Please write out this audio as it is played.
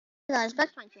Guys, back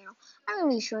to my channel. I'm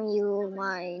gonna be showing you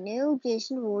my new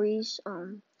Jason voorhees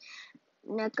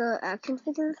NECA action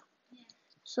figure.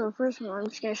 So first of all, I'm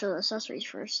just gonna show the accessories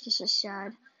first. This is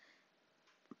sad.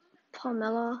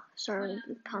 Pamela, sorry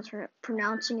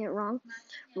pronouncing it wrong.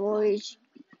 Voorhees,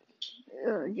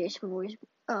 Jason voorhees.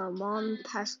 Mom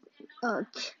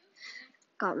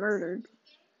got murdered.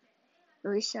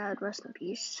 Really sad. Rest in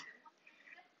peace.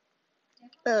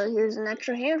 Here's an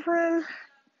extra hand for him.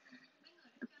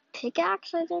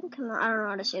 Pickaxe, I think. I don't know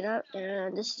how to say that.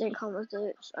 And this didn't come with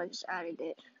it, so I just added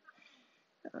it.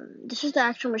 This is the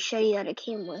actual machete that it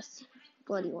came with.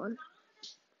 Bloody one.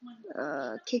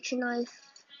 Kitchen knife.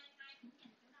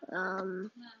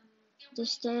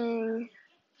 This thing.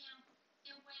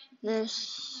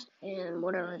 This. And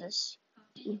whatever this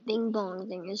bing bong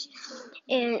thing is.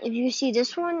 And if you see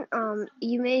this one,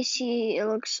 you may see it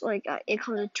looks like it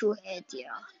comes with two heads,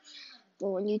 yeah. But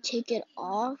when you take it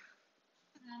off,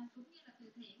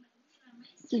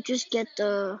 you just get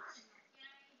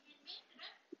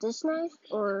this knife,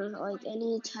 or like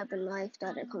any type of knife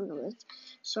that it comes with.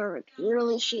 So it's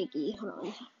really shaky. Hold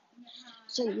on.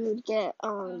 So you would get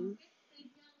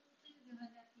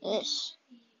this.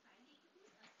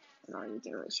 No, you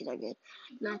can't really see that good.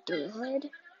 Not through the head.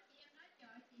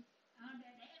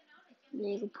 And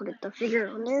then you can put the figure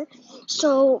on there.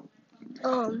 So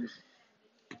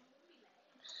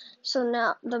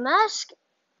now the mask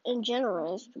in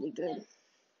general is pretty good.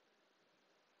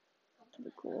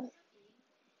 Pretty cool.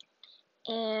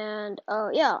 And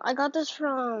yeah, I got this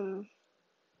from,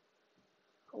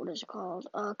 what is it called?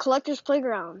 Collector's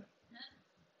Playground,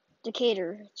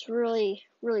 Decatur. It's really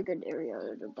good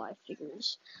area to buy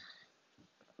figures.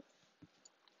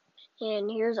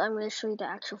 And I'm going to show you the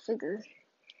actual figure.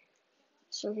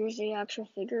 So here's the actual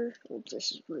figure. Oops,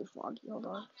 this is really foggy. Hold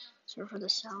on. Sorry for the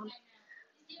sound.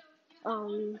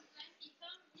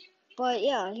 But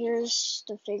yeah, here's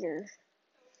the figure.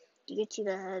 You can see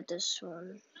the head. This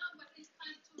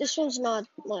one's not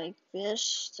like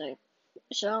this. It's like,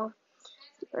 so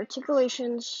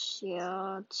articulations,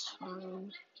 yeah, it's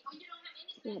fine.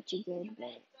 Not too good,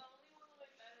 but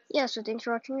yeah. So thanks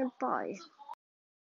for watching and bye.